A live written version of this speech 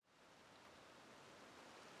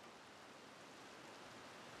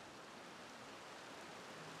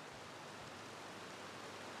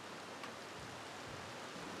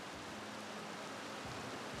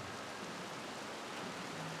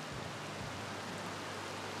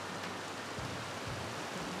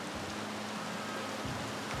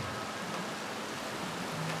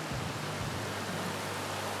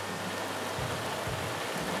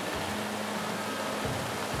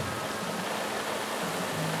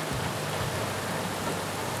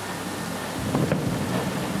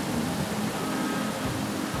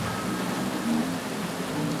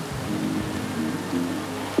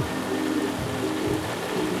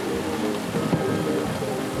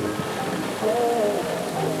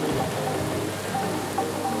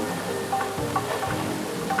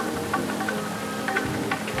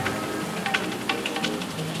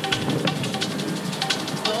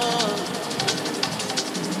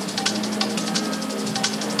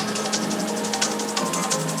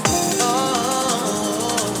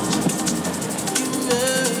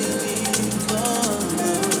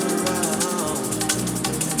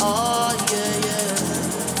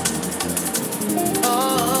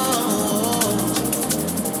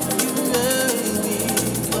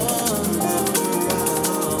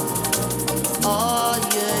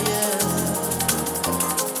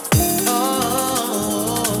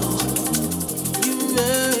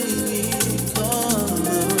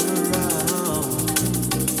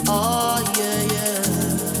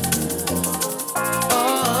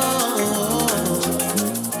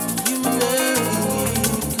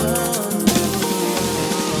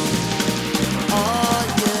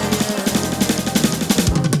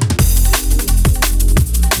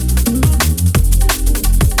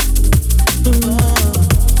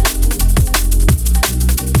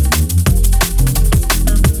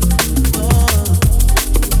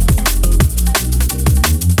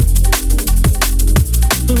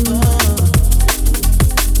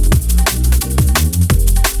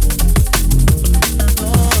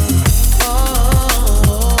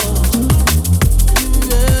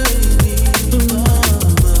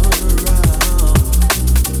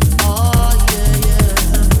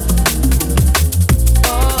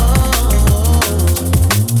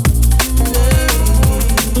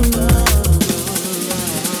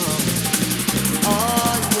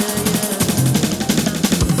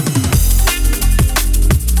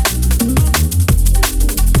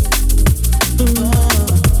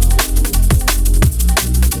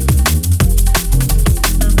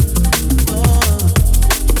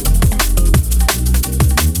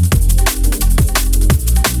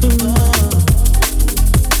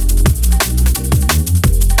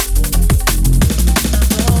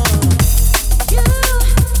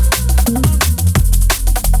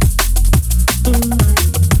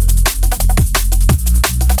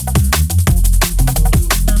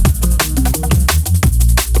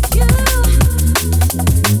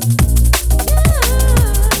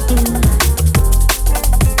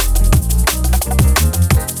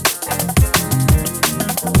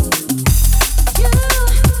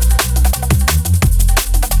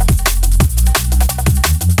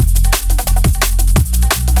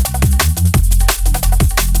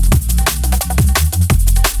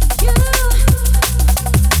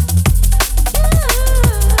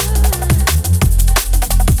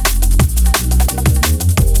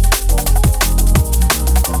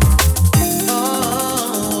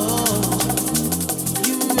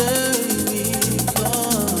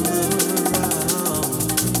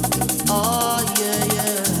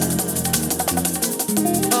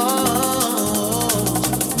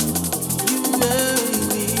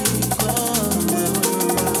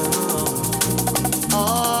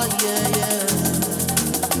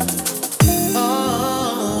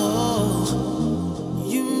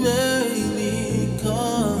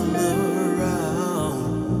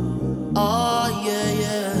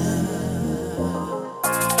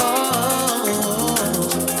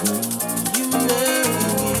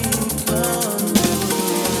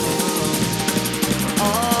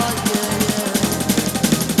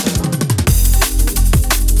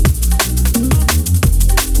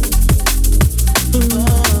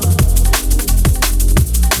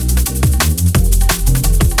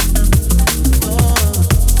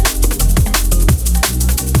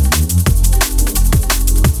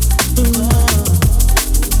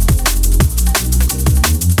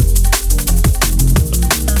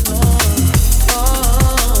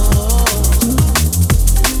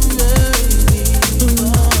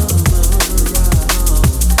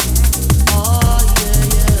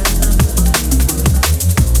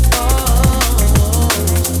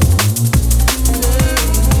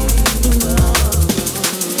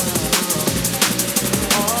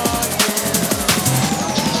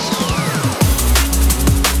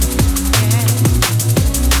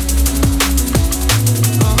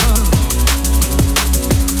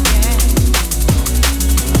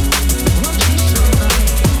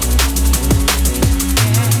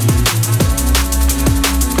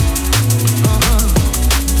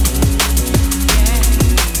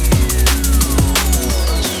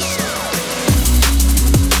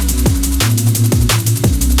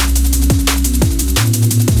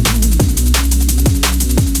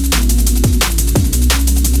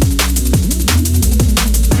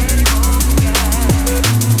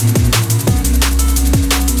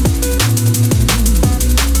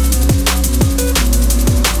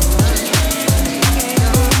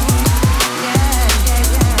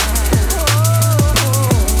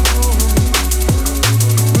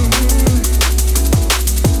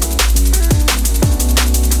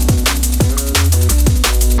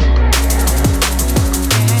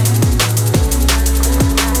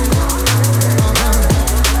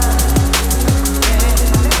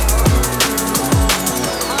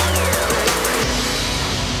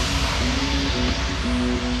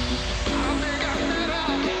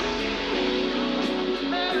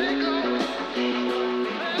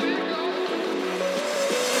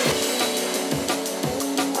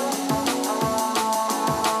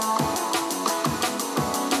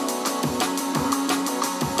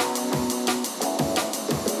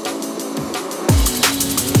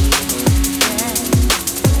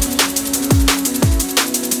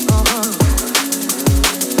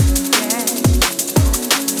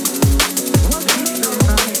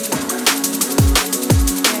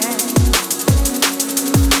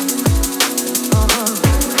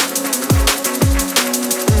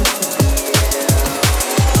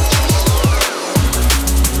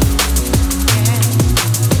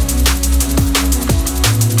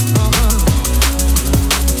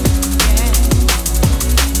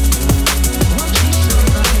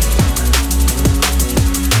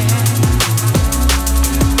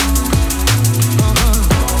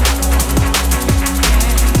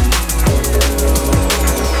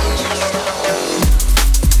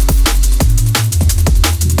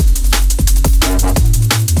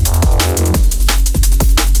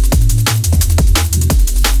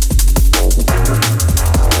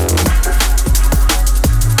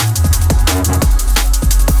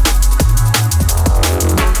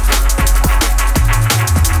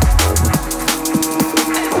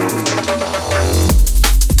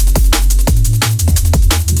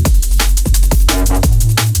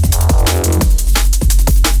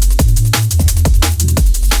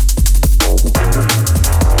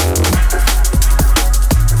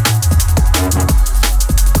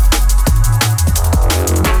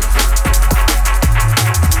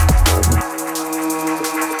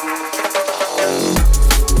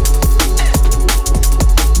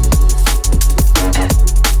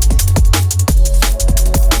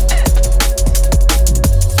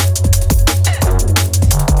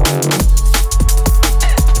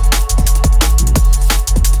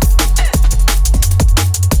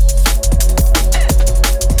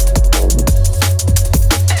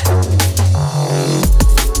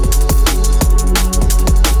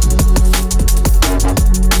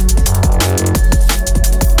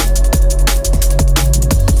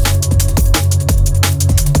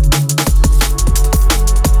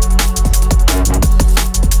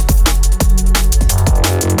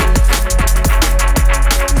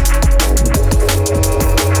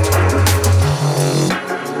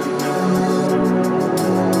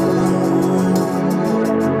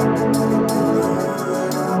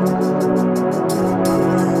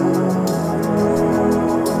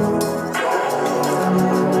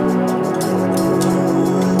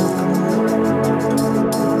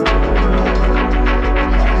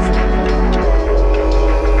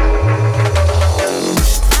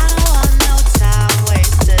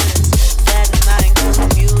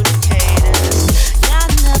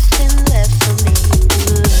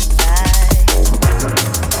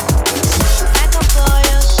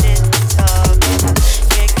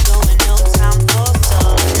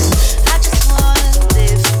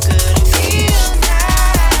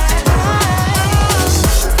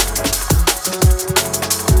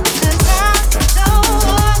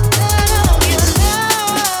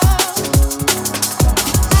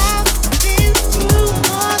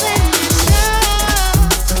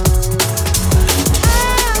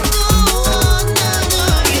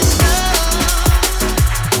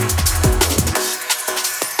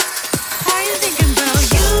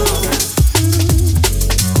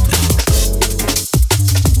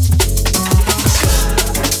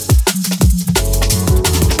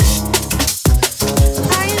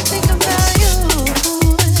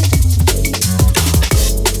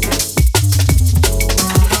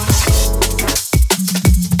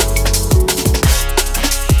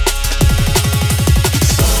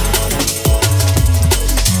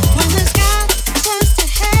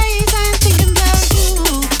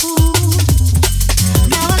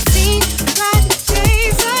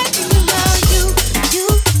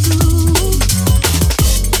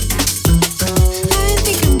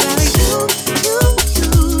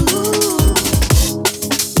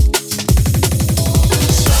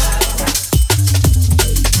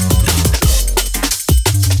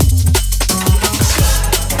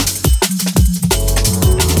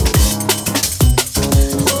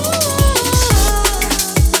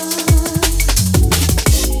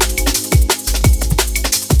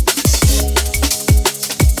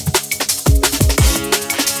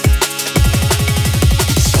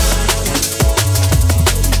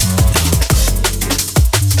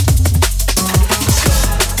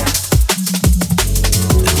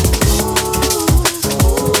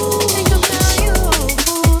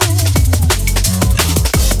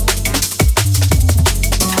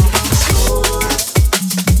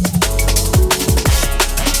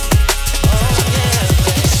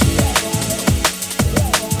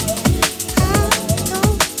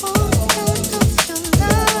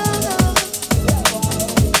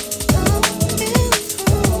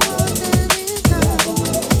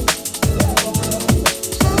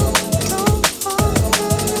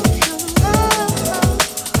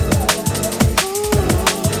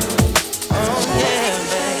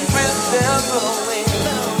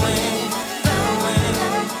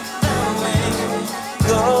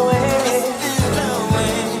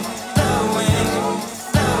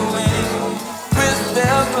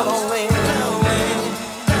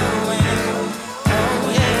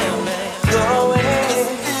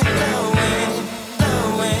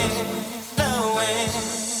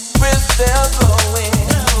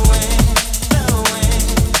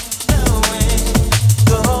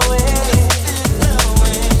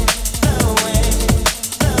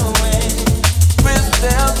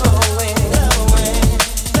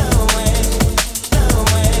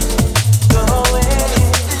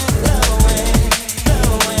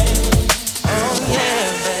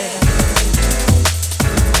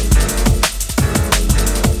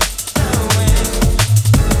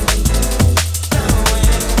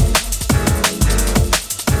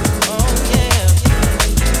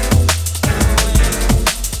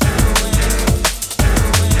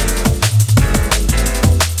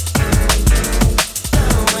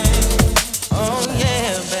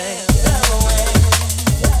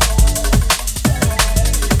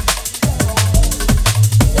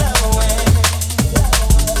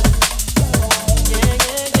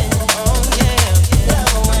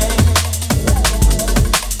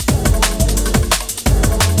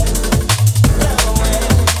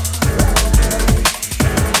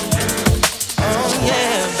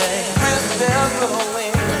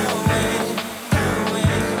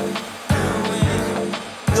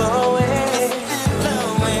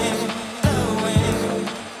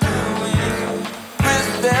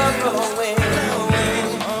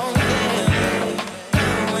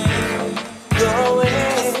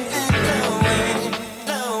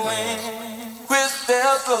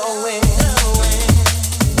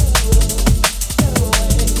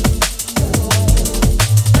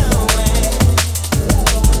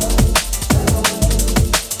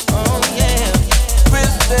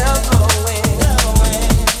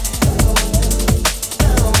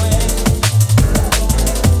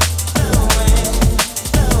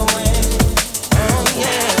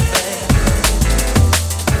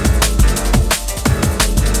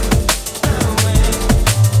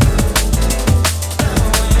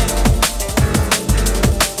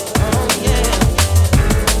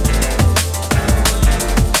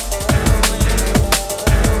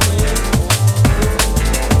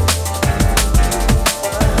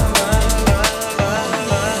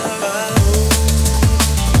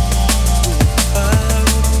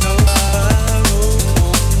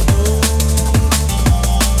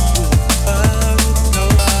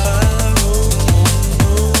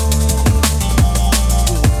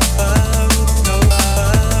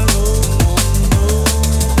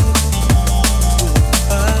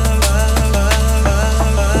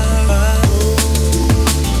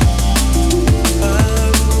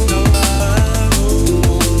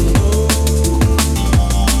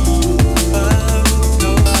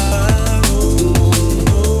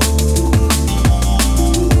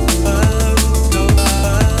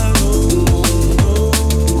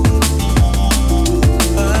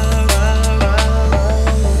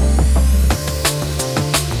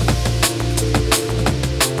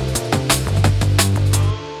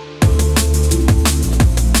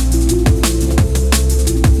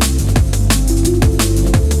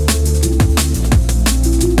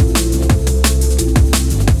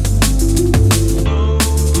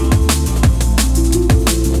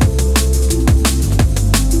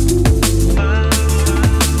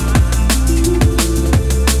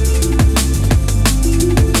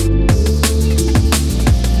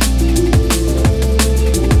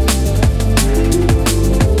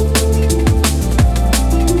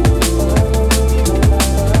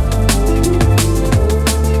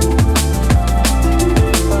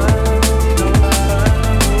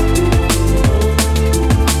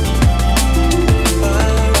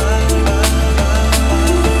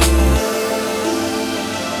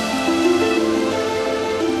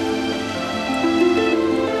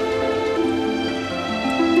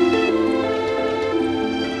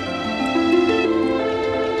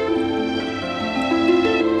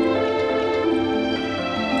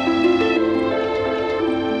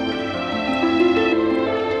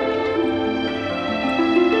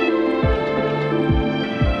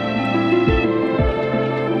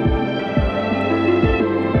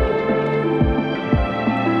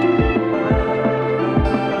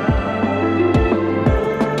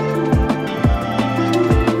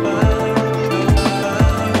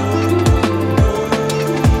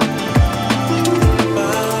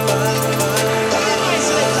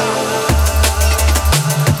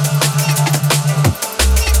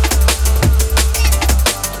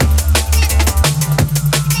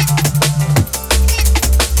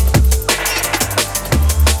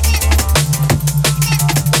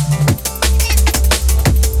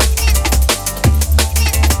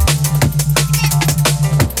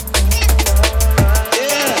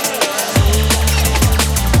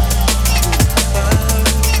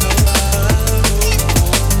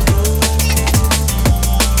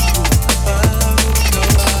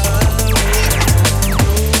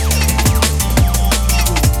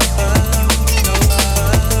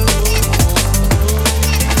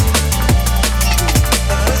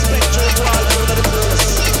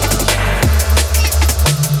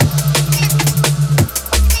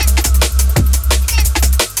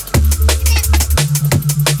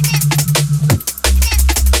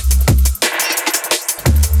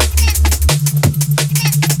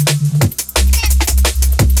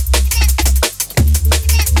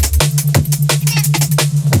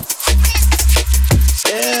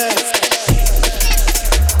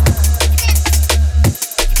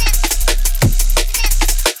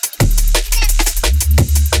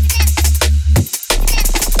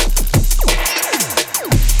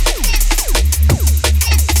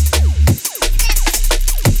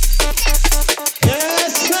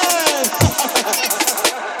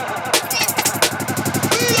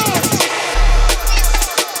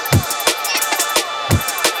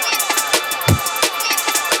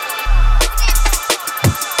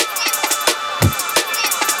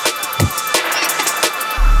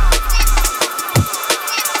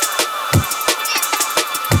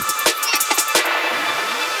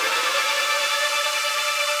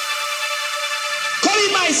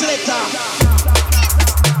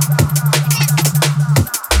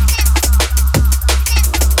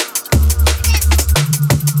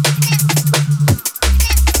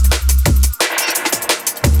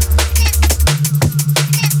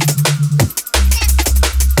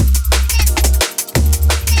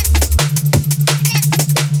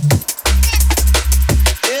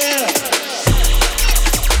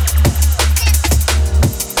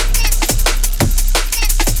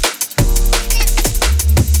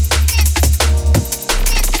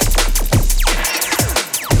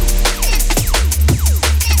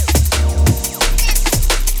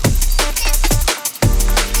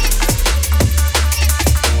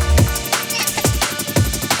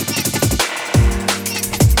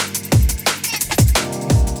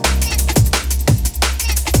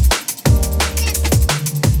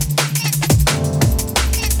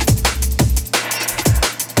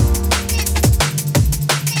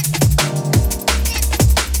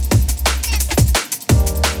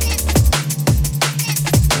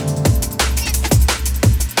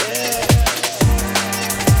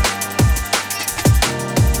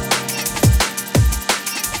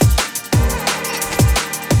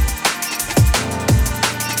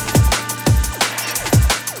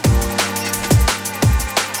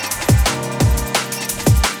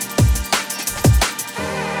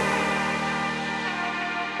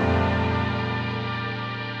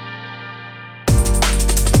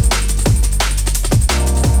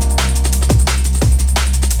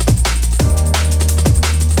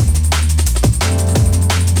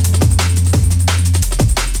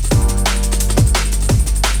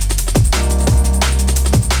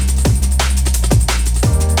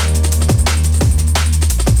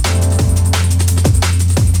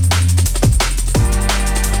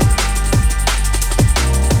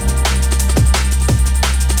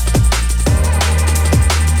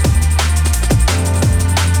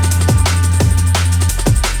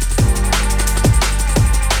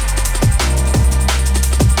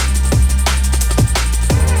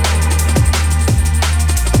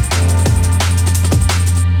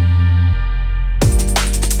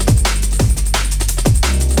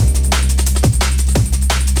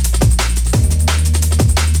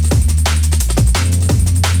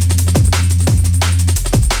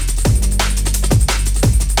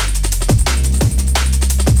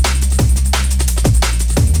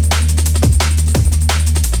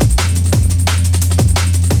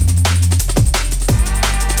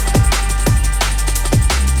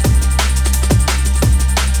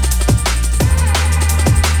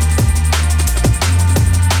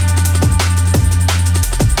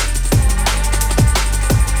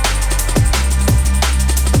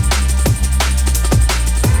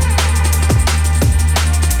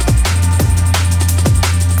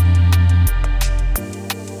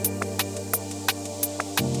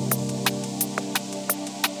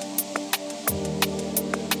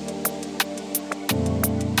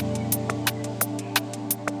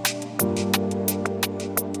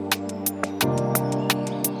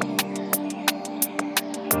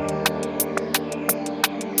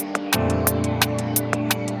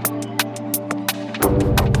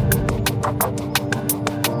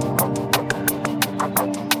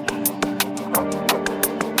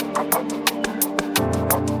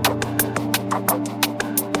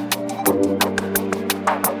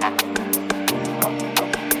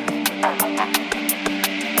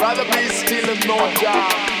Rather be still and no jar.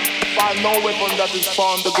 For no weapon that is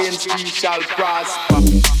found against me shall prosper.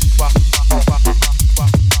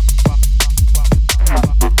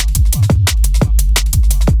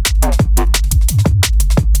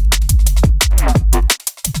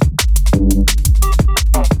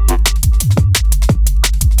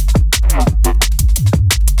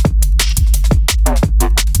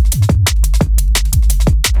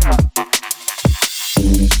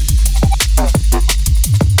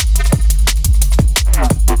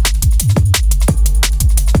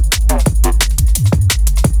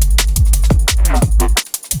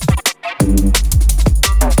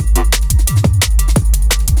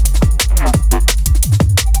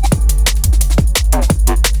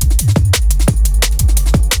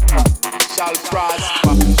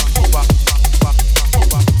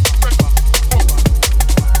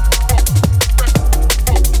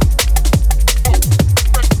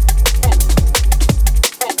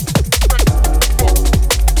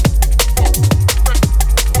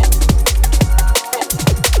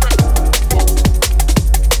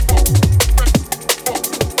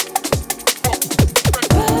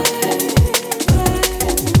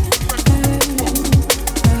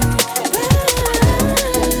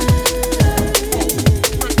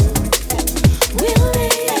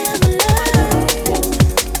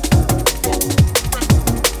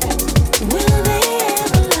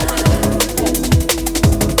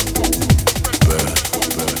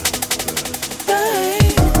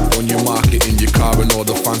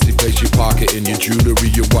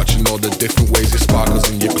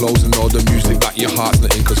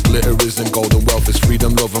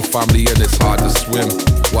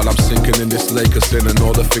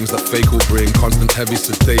 Heavy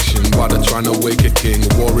sedation while they're trying to wake a king,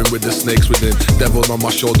 warring with the snakes within. Devil on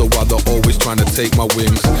my shoulder while they're always trying to take my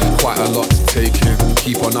wings. Quite a lot to take in.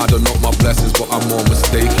 Keep on adding up my blessings, but I'm more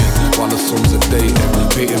mistaken. While the sons are dating,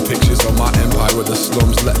 painting pictures of my empire of the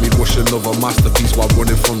slums. Let me rush another masterpiece while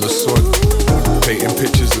running from the sun. Painting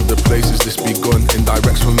pictures of the places this begun.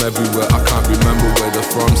 Indirects from everywhere, I can't remember where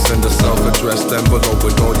they're from. Send a self-addressed envelope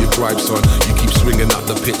with all your gripes on. You keep swinging at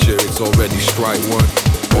the picture, it's already strike one.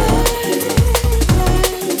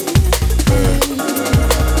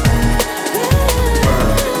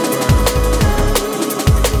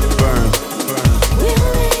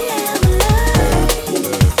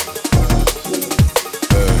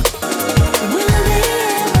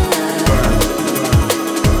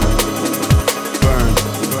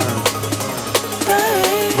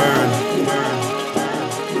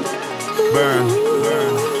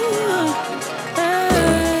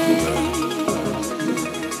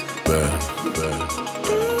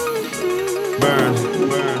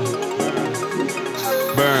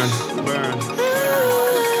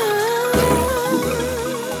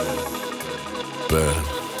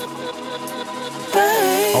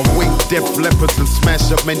 Leopards and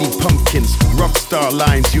smash up many pumpkins. Rockstar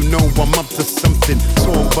lines, you know I'm up to something.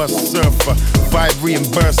 Tour bus surfer, vibe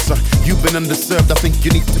reimburser. You've been underserved, I think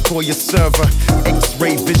you need to call your server.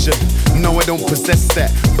 X-ray vision, no I don't possess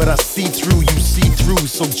that, but I see through, you see through.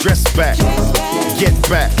 So dress back, get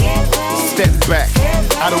back, step back.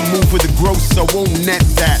 I don't move with the gross, so won't net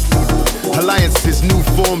that. Alliances, new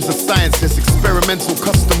forms of sciences, experimental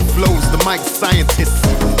custom flows, the mic scientists.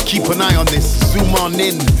 Keep an eye on this, zoom on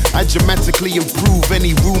in. I dramatically improve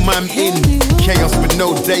any room I'm in. Chaos with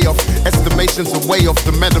no day off, estimations are way off.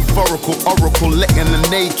 The metaphorical oracle letting an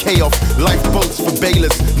AK off. Lifeboats for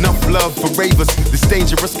bailers, enough love for ravers. This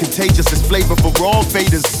dangerous, contagious, this flavor for all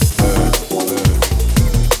faders.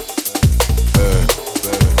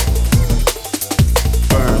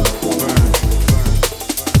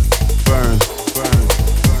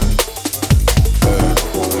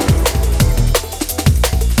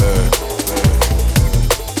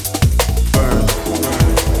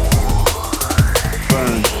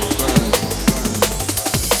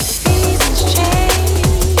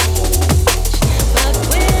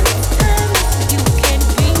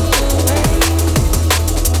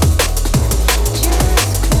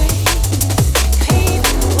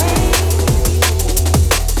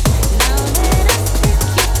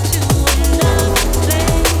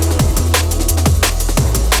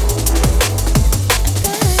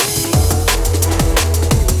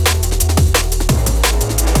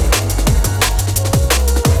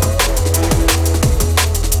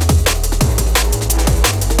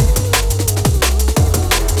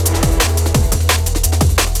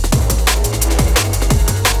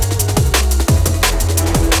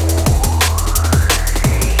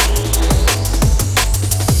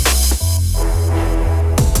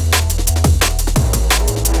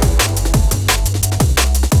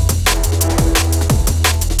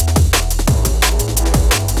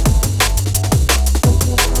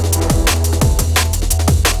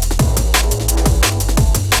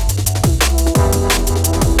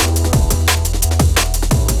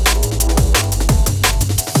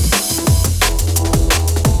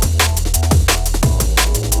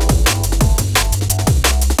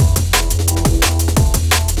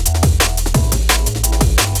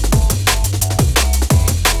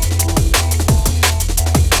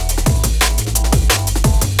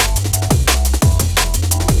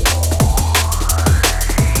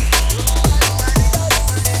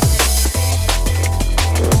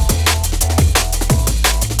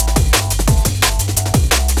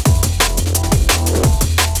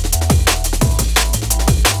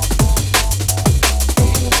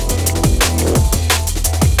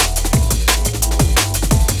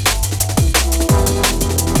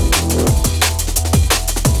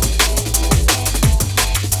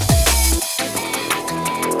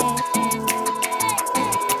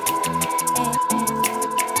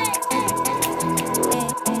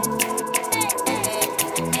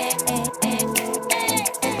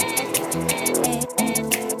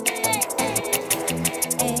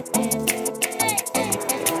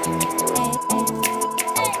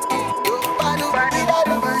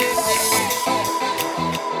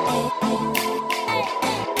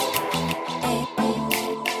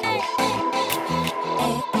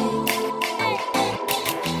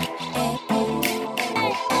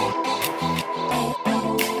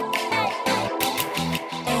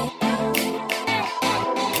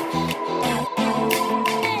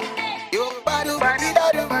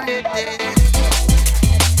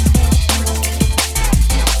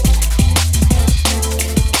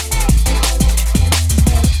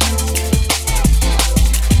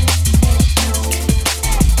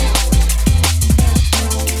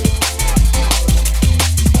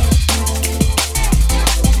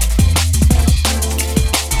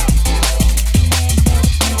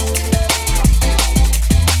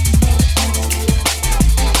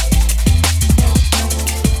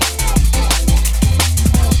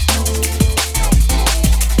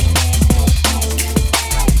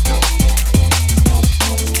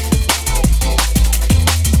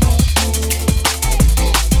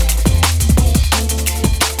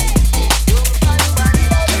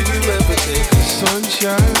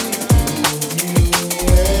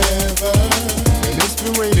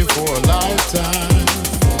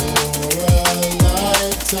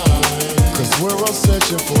 all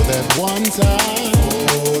searching for that one time.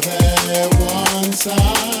 For that one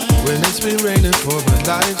time. When it's been raining for a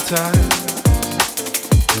lifetime.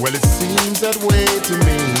 Well, it seems that way to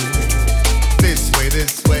me. This way,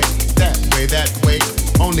 that way.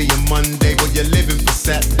 Only a Monday, but you're living for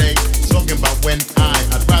Saturday. Talking about when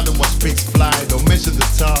I'd rather watch pigs fly. Don't measure the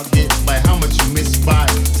target by how much you miss by.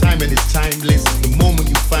 Timing is timeless. The moment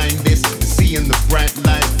you find this, seeing the bright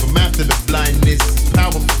light from after the blindness.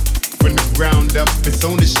 Powerful from the ground up. It's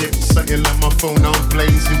ownership. Something like my phone on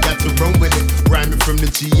planes. You got to roam with it. Rhyming from the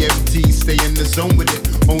GMT. Stay in the zone with it.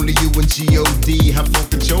 Only you and G.O.D. have full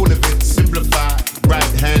control of it. Simplify.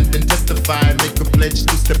 Right hand and testify. Make a pledge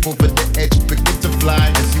to step over the edge. Begin to fly.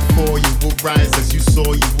 As you fall, you will rise. As you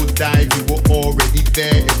soar, you will dive. You were already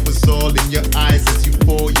there. It was all in your eyes. As you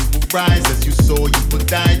fall, you will rise. As you soar, you will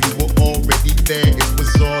dive. You were already there. It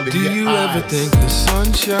was all in your eyes. Do you ever think the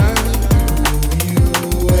sunshine? Do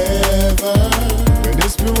you ever? When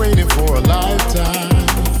it's been raining for a lifetime.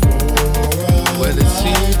 Well, it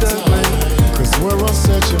seems that way. 'Cause we're all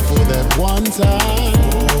searching for that one time.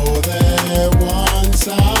 For that one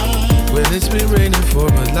time. When it's been raining for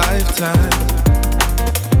a lifetime.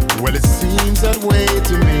 Well, it seems that way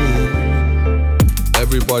to me.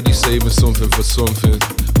 Everybody saving something for something.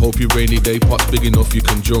 Hope your rainy day pot's big enough you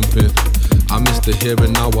can jump in. I miss the here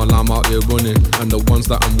and now while I'm out here running. And the ones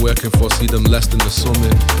that I'm working for see them less than the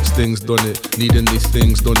summit. Sting's done it, needing these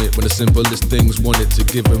things done it. When the simplest things want it. To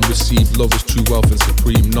give and receive love is true wealth and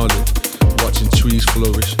supreme knowledge. Watching trees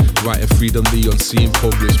flourish, writing freedom the unseen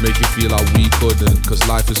published. Make you feel how we couldn't. 'Cause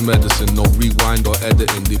life is medicine, no rewind or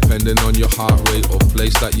editing. Depending on your heart rate or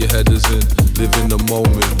place that your head is in. Live in the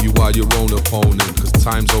moment, you are your own opponent. 'Cause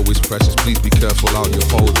time's always precious, please be careful how you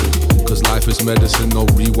hold it. 'Cause life is medicine, no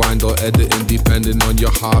rewind or editing. Depending on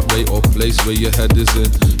your heart rate or place where your head is in.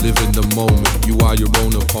 Live in the moment, you are your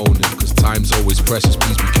own opponent. 'Cause time's always precious,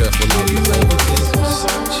 please be careful how you hold it.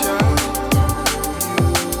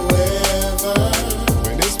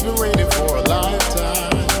 When it's been raining for a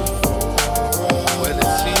lifetime. Well,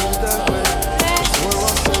 it seems that way. 'Cause we're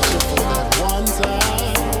all searching for that one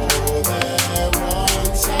time. For that one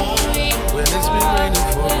time. When it's been raining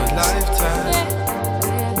for a lifetime.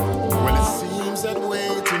 Well, it seems that way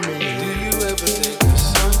to me. Do you ever think the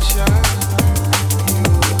sunshine?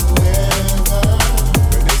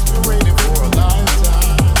 When it's been raining for a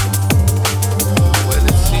lifetime. Well,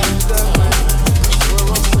 it seems that way. We're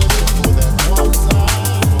all searching for that one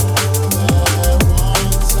time. That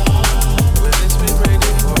one time. When it's been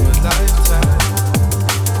raining for a lifetime.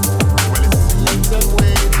 Well, it seems that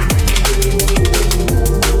way to me.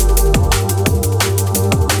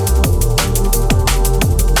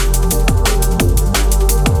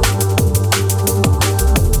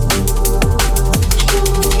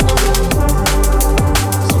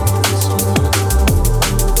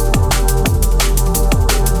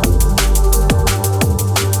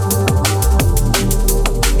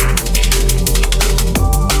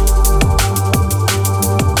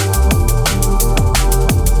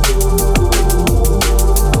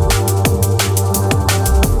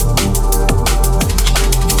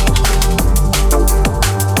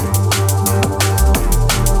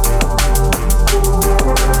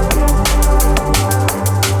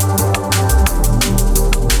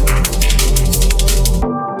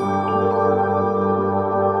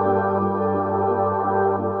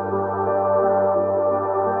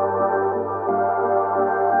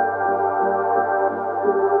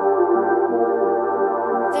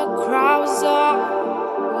 The crowds are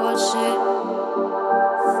watching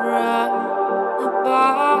from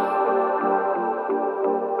above.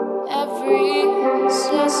 Every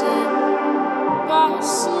season,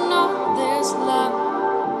 bossing on this love.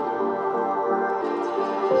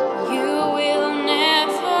 You will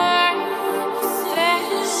never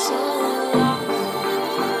face alone.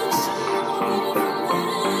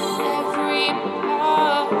 Every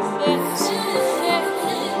part that's filled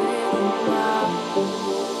with love.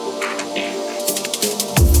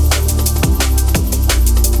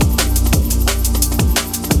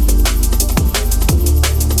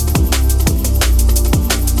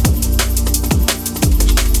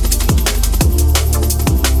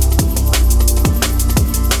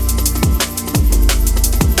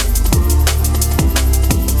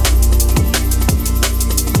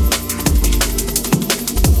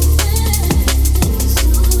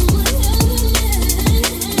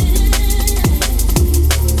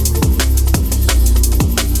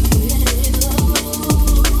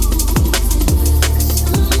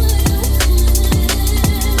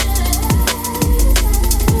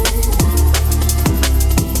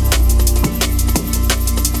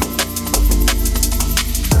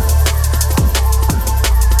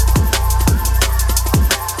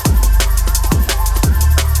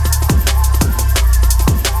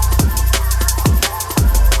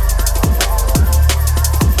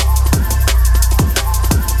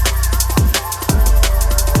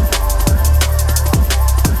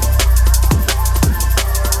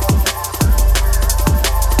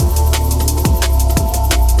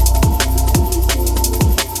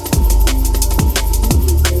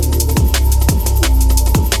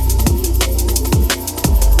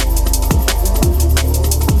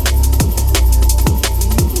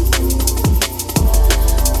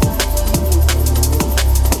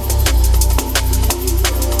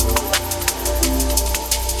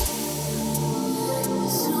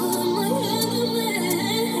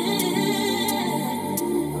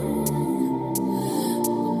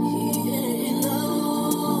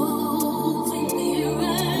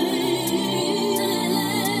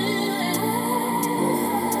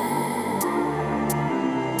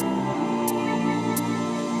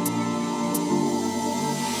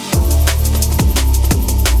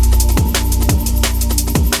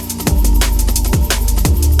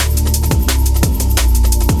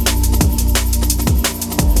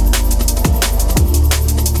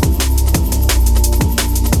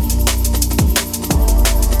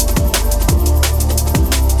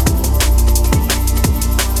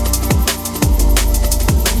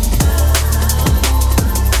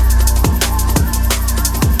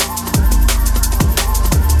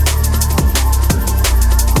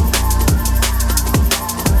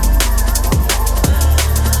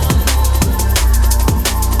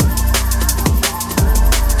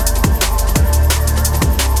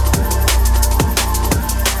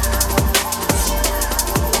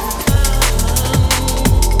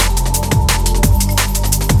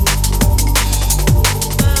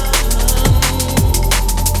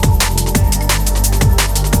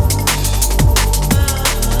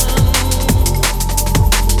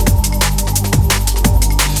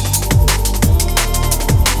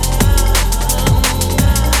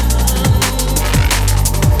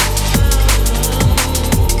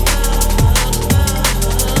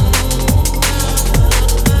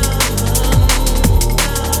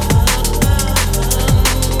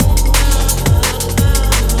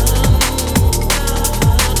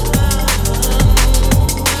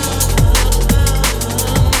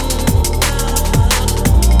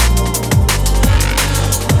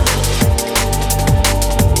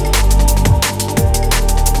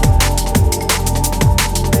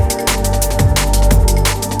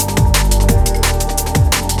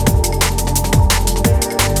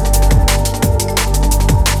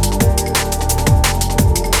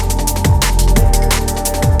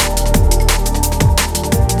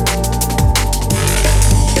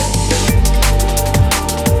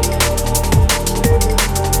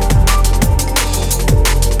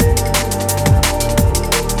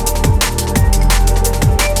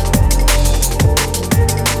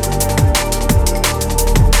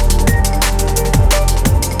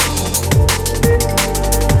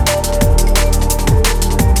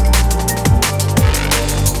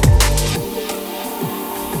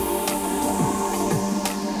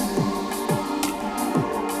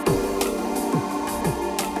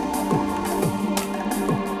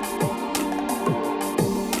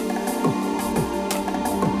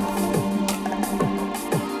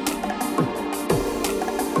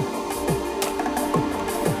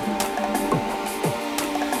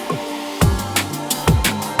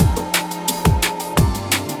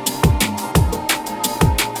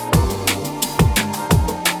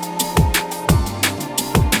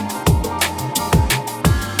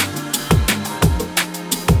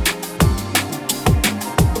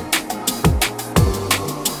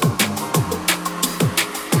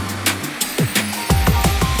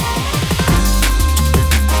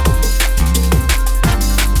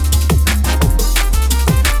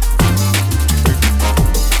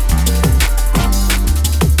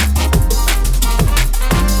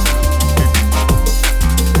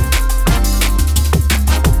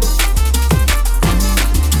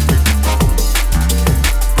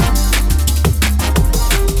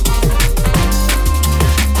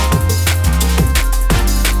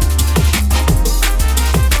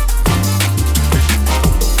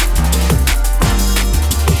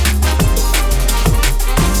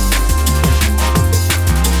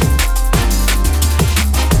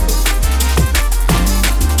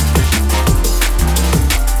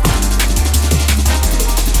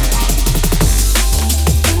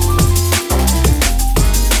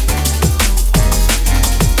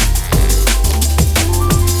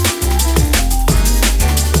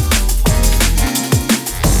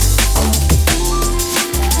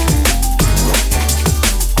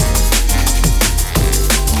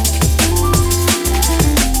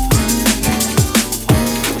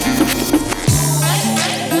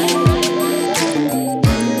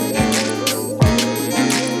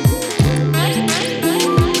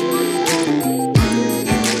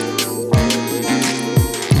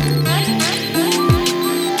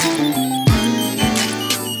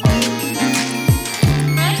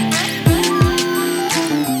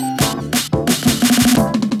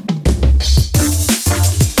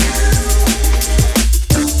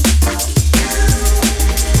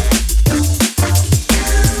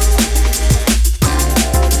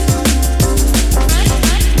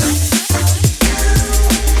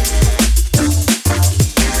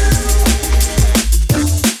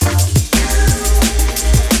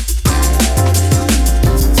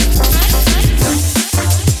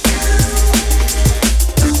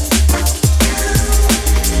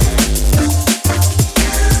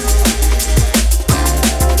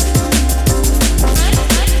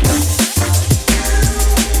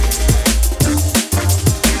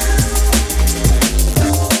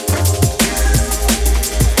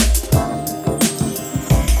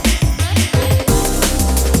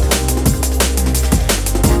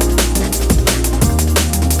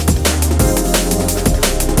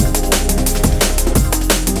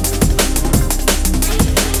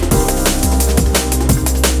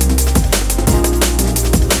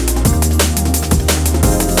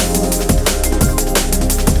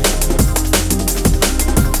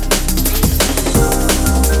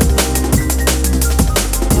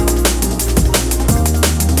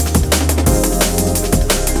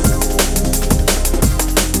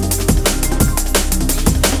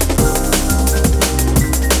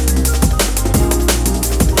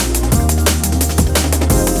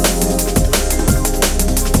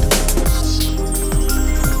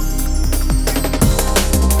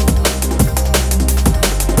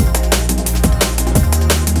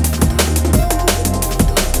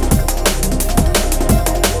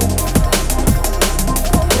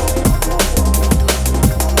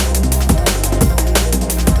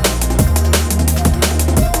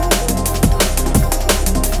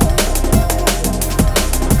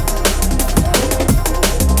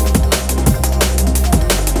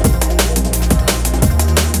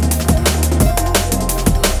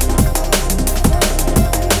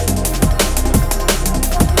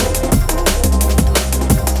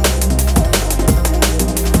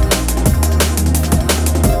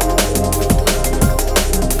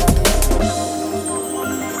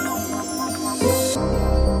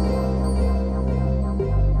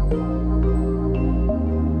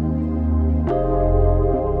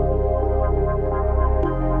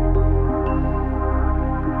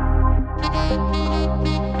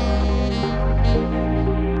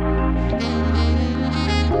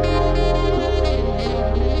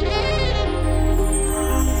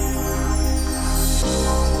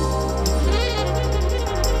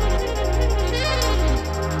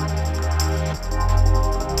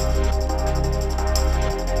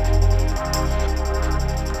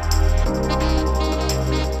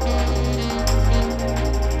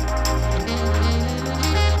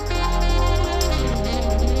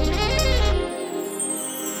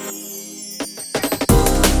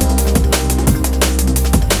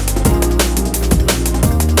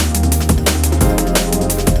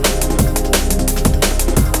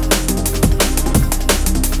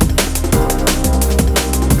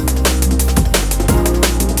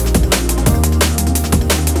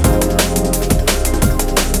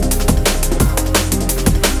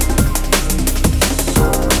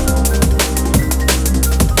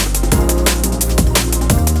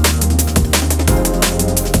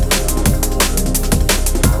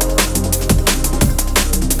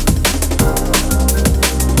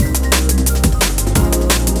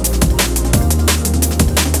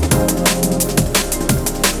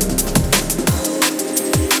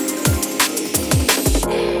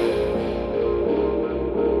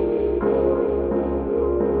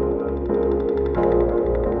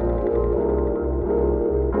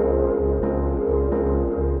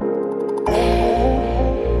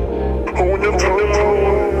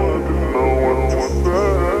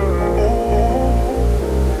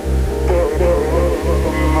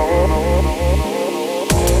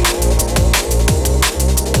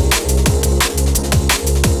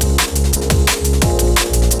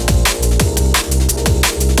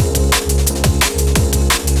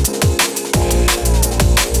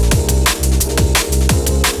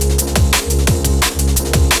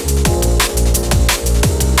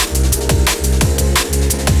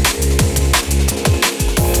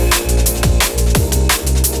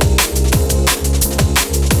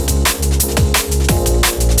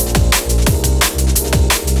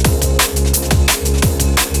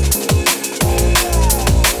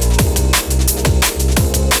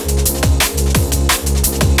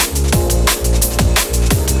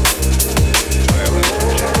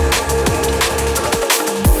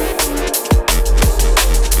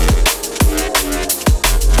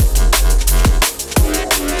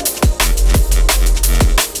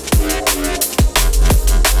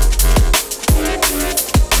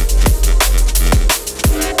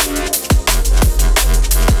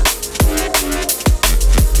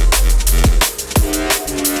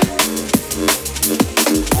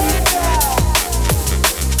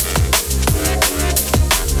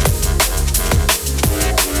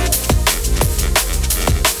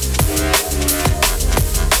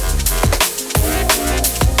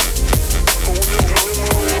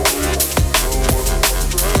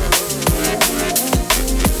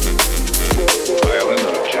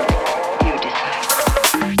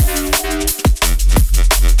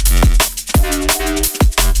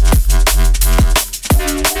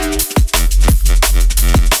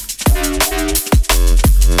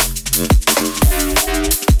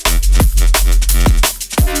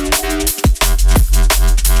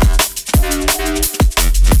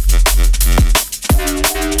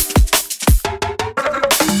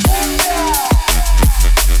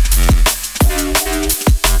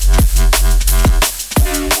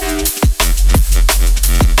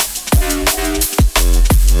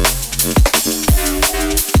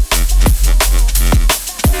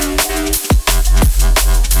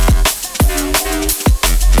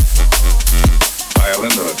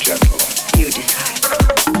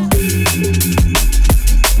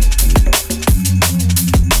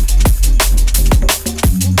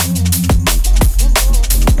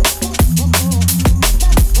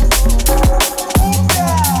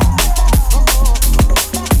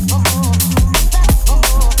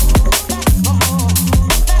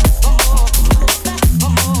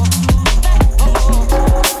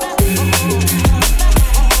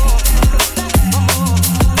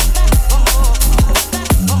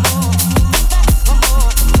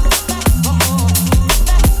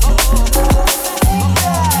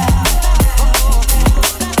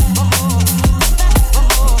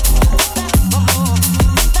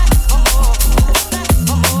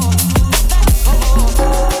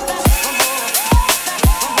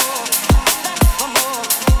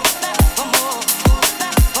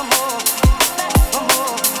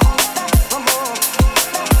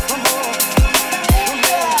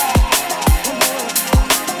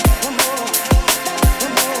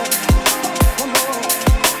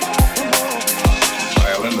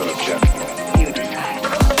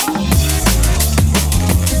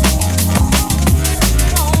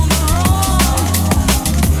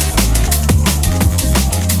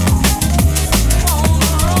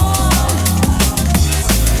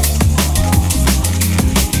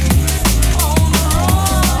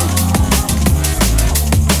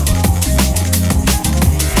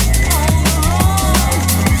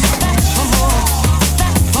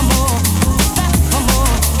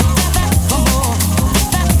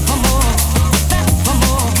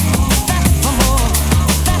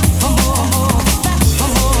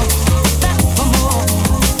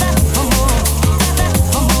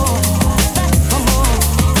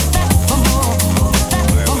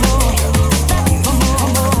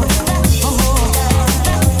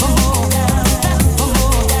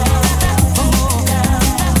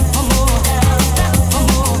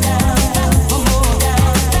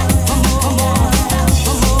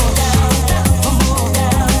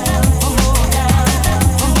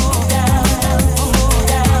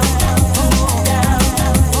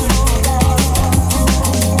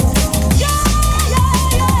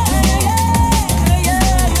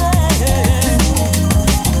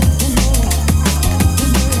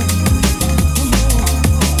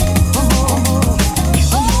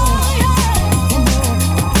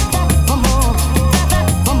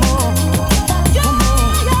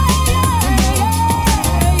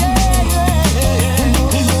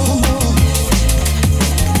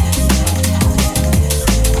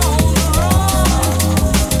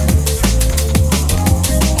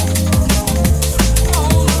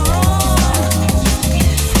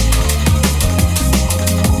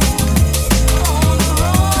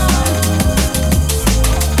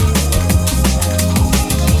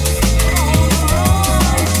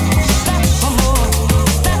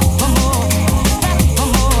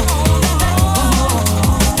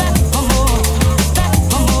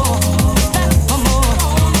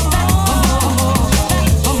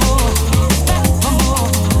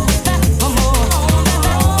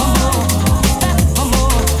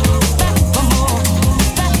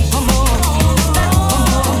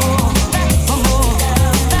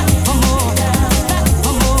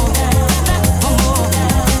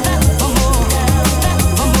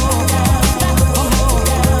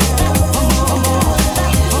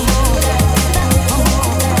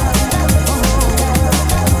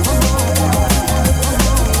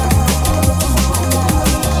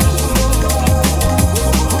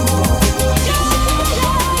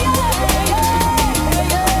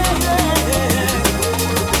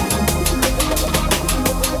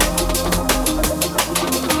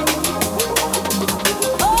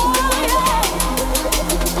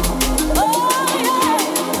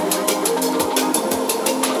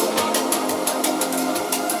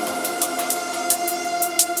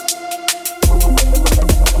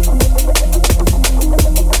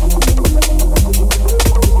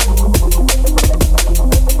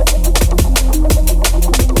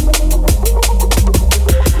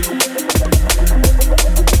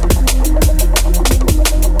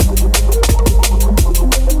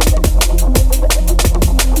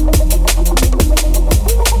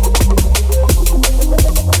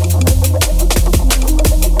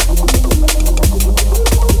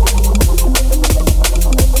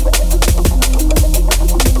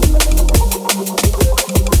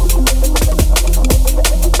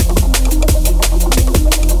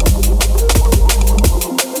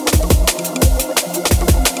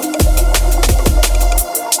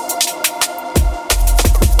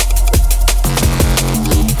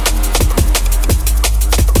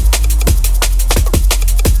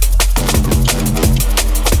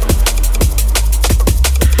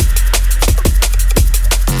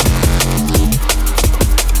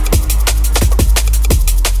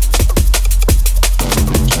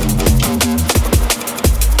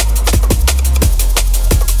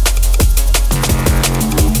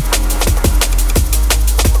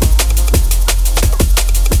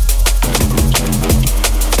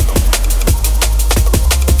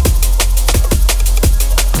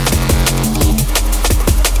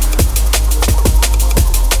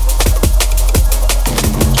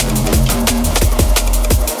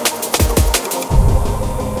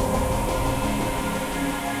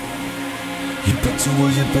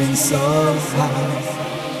 high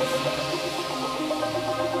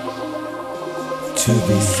to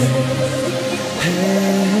be you.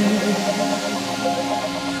 Hey,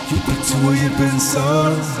 you back to where you've been so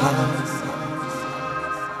high.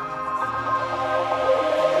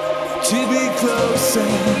 To be closer,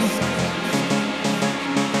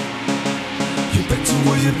 you back to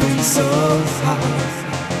where you've been so high.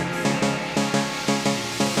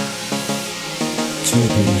 To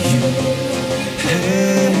be you,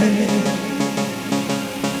 hey,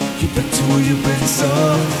 you back to where you've been so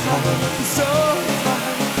high, so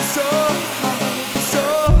high, so high, so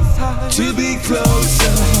high. To be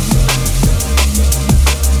closer.